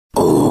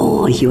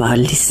Oh, you are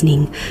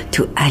listening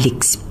to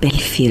Alex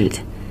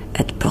Belfield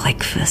at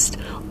breakfast.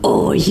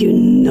 Oh, you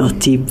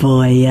naughty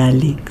boy,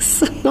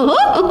 Alex.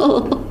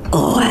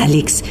 Oh,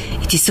 Alex,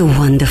 it is so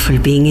wonderful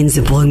being in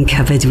the broom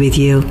cupboard with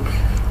you.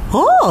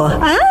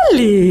 Oh,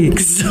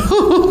 Alex.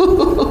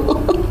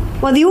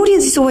 Well, the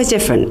audience is always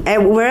different.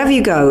 Wherever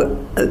you go,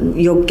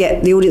 you'll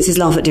get the audiences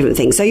laugh at different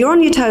things. So you're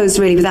on your toes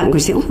really with that one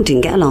because you think, oh,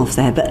 didn't get a laugh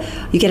there, but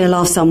you get a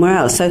laugh somewhere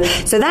else. So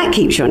that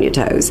keeps you on your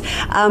toes.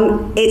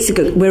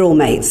 We're all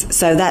mates,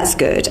 so that's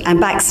good.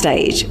 And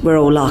backstage, we're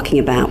all larking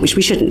about, which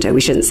we shouldn't do.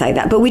 We shouldn't say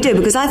that, but we do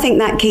because I think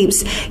that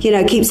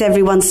keeps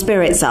everyone's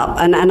spirits up.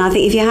 And I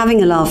think if you're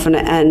having a laugh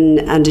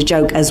and a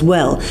joke as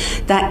well,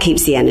 that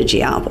keeps the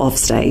energy up off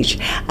stage.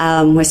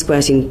 We're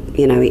squirting,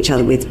 each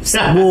other with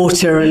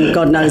water and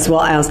God knows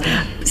what else.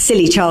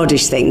 Silly,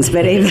 childish things,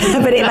 but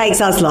it makes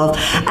us laugh,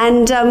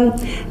 and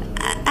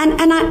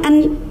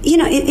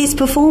it's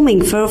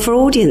performing for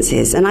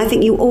audiences, and I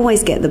think you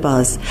always get the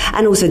buzz.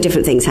 And also,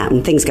 different things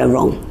happen. Things go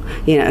wrong,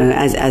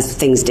 as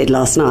things did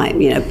last night.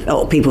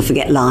 Or people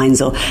forget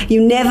lines, or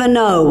you never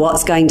know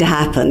what's going to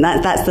happen.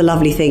 That's the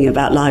lovely thing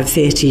about live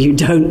theatre. You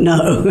don't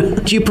know.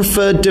 Do you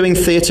prefer doing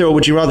theatre, or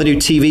would you rather do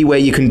TV where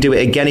you can do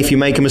it again if you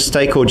make a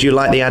mistake, or do you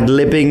like the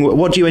ad-libbing?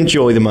 What do you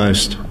enjoy the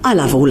most? I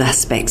love all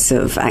aspects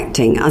of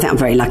acting. I think I'm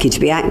very lucky to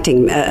be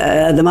acting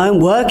at the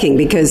moment, working,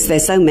 because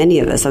there's so many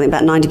of us. I think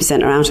about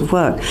 90% are out of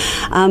work.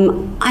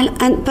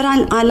 But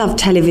I love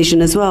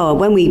television as well.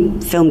 When we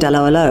filmed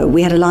Allo Allo,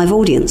 we had a live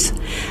audience,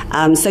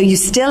 so you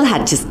still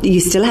had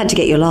to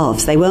get your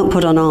laughs. They weren't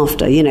put on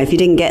after. If you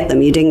didn't get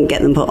them, you didn't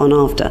get them put on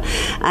after.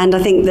 And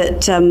I think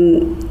that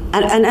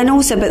and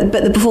also,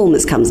 but the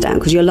performance comes down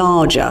because you're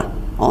larger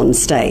on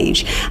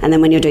stage, and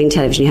then when you're doing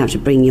television, you have to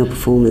bring your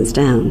performance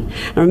down.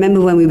 I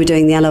remember when we were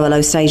doing the Allo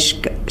Allo stage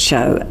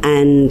show,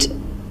 and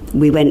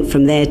we went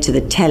from there to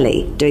the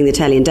telly, doing the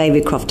telly, and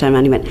David Croft turned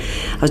around and he went,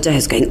 I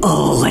was going,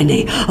 oh,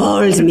 Renee,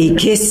 hold me,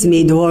 kiss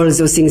me, do all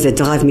those things that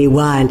drive me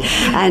wild.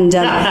 And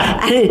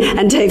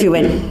David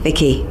went,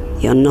 Vicki,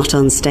 you're not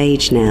on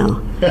stage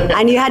now.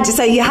 And you have to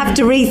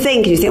rethink,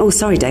 and you think, oh,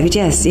 sorry, David,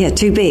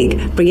 too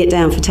big, bring it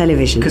down for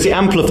television. Because it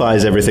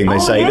amplifies everything they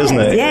say, doesn't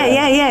it?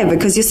 Yeah,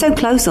 because you're so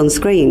close on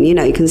screen, you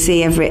can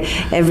see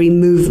every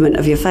movement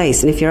of your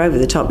face, and if you're over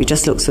the top, you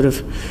just look sort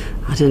of,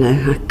 I don't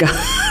know,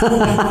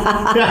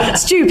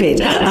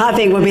 stupid, I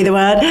think would be the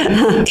word.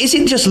 Is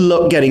it just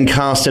luck getting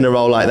cast in a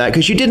role like that?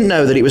 Because you didn't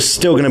know that it was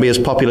still going to be as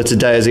popular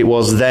today as it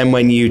was then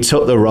when you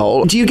took the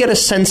role. Do you get a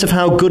sense of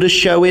how good a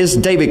show is?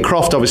 David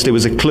Croft obviously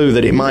was a clue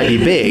that it might be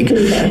big,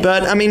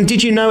 but I mean,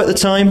 did you know at the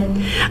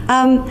time?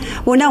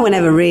 Well, no one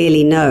ever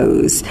really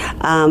knows.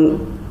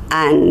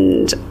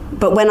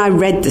 But when I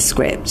read the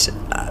script,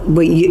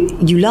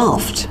 you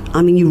laughed.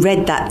 I mean, you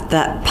read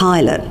that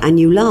pilot and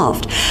you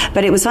laughed.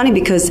 But it was funny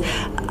because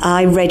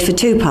I read for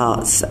two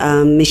parts,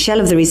 Michelle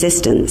of the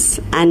Resistance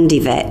and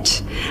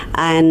Yvette.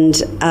 And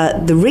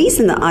the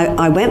reason that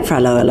I went for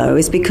Allo Allo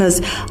is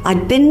because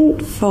I'd been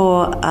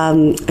for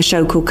a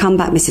show called Come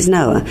Back, Mrs.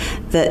 Noah,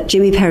 that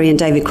Jimmy Perry and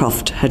David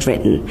Croft had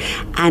written.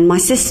 And my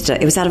sister,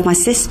 it was out of my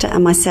sister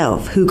and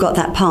myself who got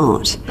that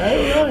part. Oh,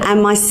 right.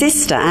 And my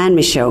sister and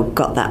Michelle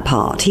got that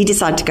part. He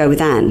decided to go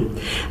with Anne.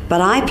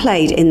 But I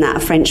played in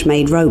that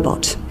French-made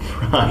robot.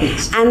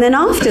 Right. And then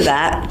after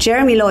that,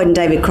 Jeremy Lloyd and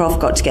David Croft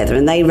got together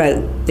and they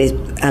wrote this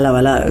Allo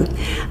Allo.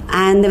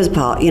 And there was a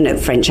part,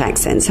 French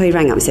accent. So he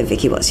rang up and said,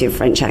 Vicki, what's your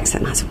French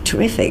accent? I said,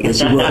 terrific, as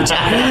you would.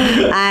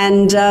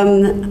 And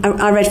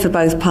I read for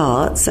both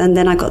parts, and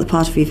then I got the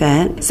part of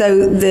Yvette.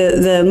 So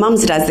the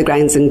mums and dads, the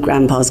grands and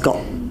grandpas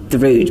got the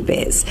rude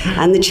bits,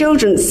 and the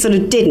children sort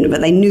of didn't, but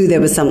they knew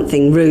there was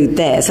something rude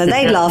there, so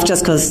they laughed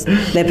just because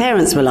their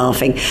parents were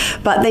laughing.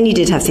 But then you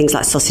did have things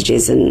like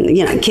sausages and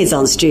kids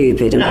aren't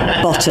stupid, and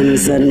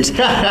bottoms, and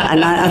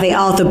I think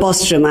Arthur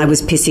Bostrom, I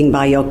was pissing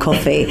by your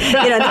coffee.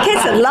 The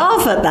kids would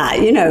laugh at that,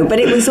 but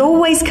it was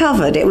always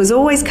covered. It was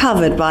always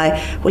covered by,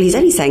 well, he's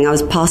only saying I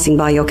was passing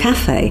by your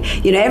cafe.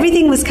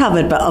 Everything was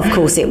covered, but of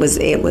course it was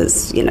there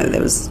was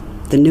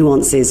the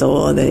nuances,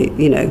 or the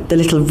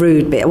little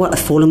rude bit. What, a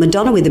fallen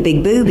Madonna with the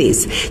big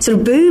boobies, sort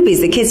of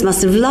boobies. The kids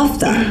must have loved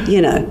that.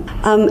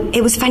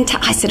 It was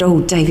fantastic. I said, oh,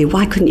 David,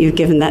 why couldn't you have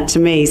given that to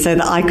me so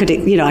that I could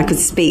I could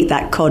speak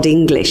that cod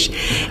English?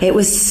 It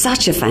was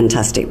such a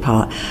fantastic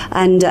part,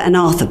 and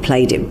Arthur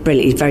played it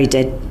brilliantly, very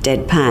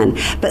deadpan.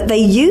 But they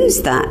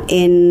used that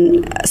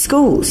in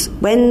schools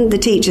when the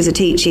teachers are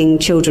teaching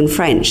children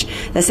French.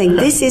 They're saying,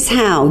 this is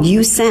how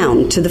you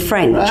sound to the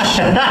French,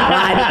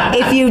 right?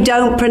 If you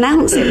don't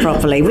pronounce it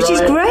properly. Which is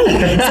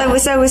great.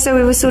 So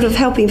we were sort of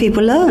helping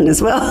people learn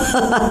as well.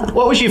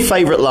 What was your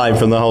favourite line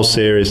from the whole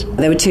series?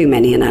 There were too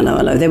many in Allo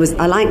Allo.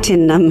 I liked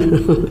in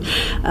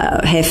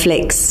Herr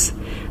Flick's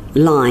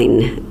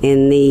line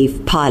in the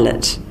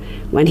pilot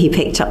when he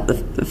picked up the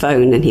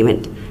phone and he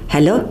went,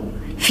 hello,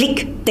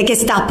 Flick, the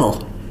Gestapo.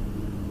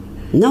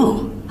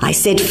 No, I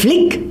said,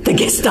 flick the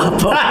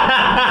Gestapo.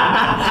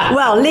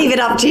 Well, leave it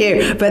up to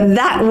you. But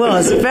that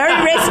was very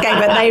risque,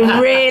 but they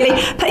really,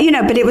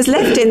 but it was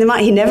left in the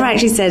mind. He never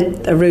actually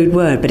said a rude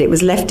word, but it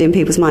was left in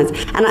people's minds.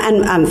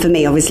 And for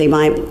me, obviously,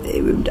 I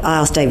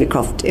asked David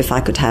Croft if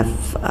I could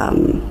have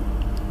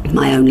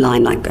my own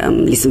line, like,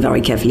 listen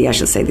very carefully, I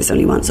shall say this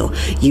only once, or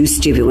you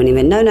stupid one. He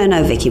went,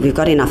 no, Vicky, we've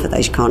got enough of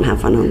those, you can't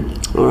have one on.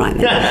 All right,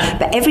 then.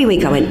 But every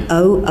week I went,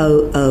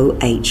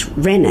 O-O-O-H,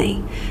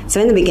 Renee.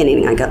 So in the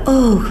beginning I go,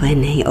 oh,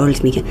 Renee,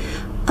 old me,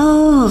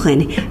 oh,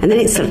 Renee. And then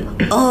it's sort of,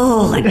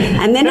 oh, Renee.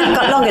 And then it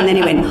got longer, and then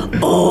he went,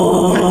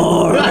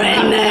 oh,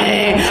 Renee.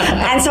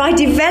 And so I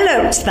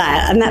developed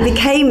that, and that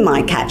became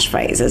my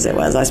catchphrase, as it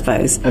was, I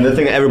suppose. And the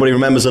thing that everybody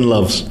remembers and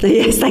loves.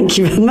 Yes, thank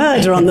you.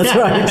 Murder on the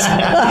throat.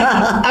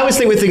 I always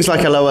think with things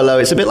like Allo Allo,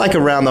 it's a bit like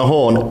Around the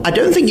Horn. I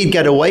don't think you'd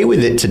get away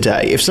with it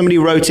today if somebody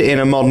wrote it in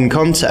a modern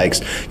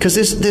context, because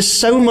there's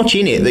so much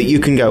in it that you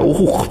can go,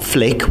 oh,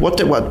 flick, what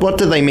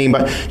do they mean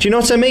by... Do you know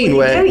what I mean?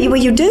 Well,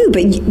 you do,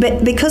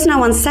 but because no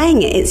one's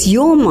saying it, it's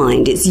your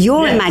mind, it's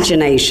your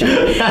imagination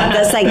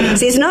that's saying,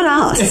 see, it's not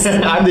us.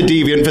 I'm the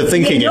deviant for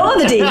thinking You're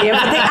the deviant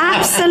for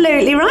thinking.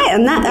 Absolutely right,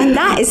 and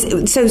that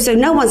is so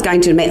no one's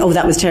going to admit, oh,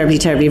 that was terribly,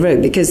 terribly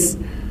rude, because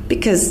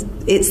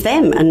it's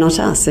them and not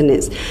us, and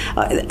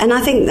and I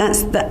think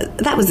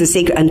that was the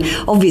secret. And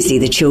obviously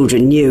the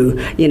children knew,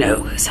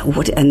 so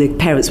what, and the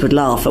parents would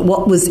laugh at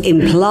what was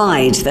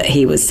implied that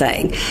he was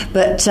saying,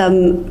 but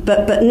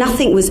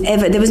nothing was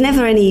ever. There was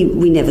never any.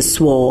 We never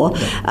swore.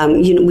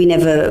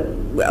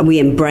 We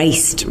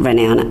embraced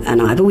Renee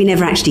and I, but we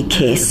never actually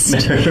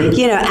kissed.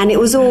 And it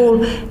was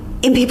all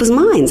in people's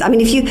minds. I mean,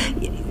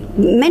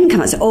 men come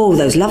up and say, oh,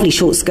 those lovely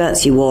short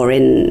skirts you wore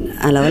in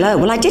Allo Allo.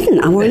 Well, I didn't.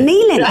 I wore a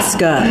knee-length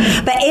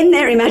skirt. But in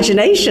their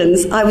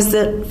imaginations, I was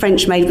the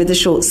French maid with the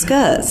short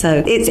skirt.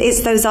 So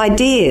it's those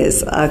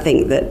ideas, I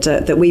think,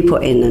 that we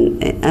put in.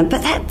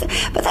 But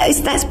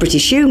that's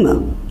British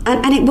humour.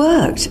 And it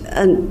worked.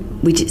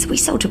 And we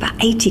sold to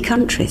about 80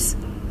 countries.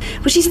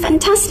 Which is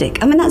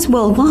fantastic. I mean, that's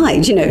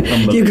worldwide,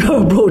 You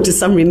go abroad to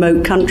some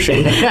remote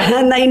country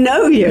and they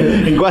know you.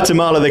 In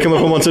Guatemala, they come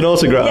up and want an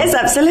autograph. Yes,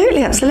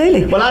 absolutely.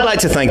 Well, I'd like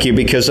to thank you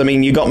because,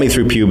 you got me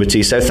through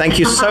puberty, so thank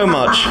you so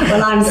much.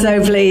 Well, I'm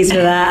so pleased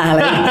with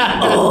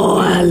that, Ali. Oh,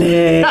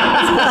 Ali.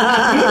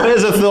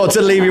 There's a thought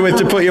to leave you with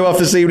to put you off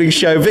this evening's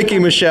show. Vicki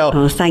Michelle.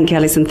 Oh, thank you,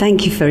 Alice, and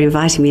thank you for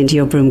inviting me into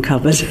your broom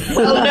cupboard.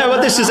 Well,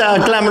 this is our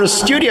glamorous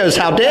studios.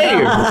 How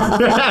dare you?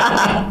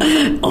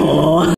 Oh.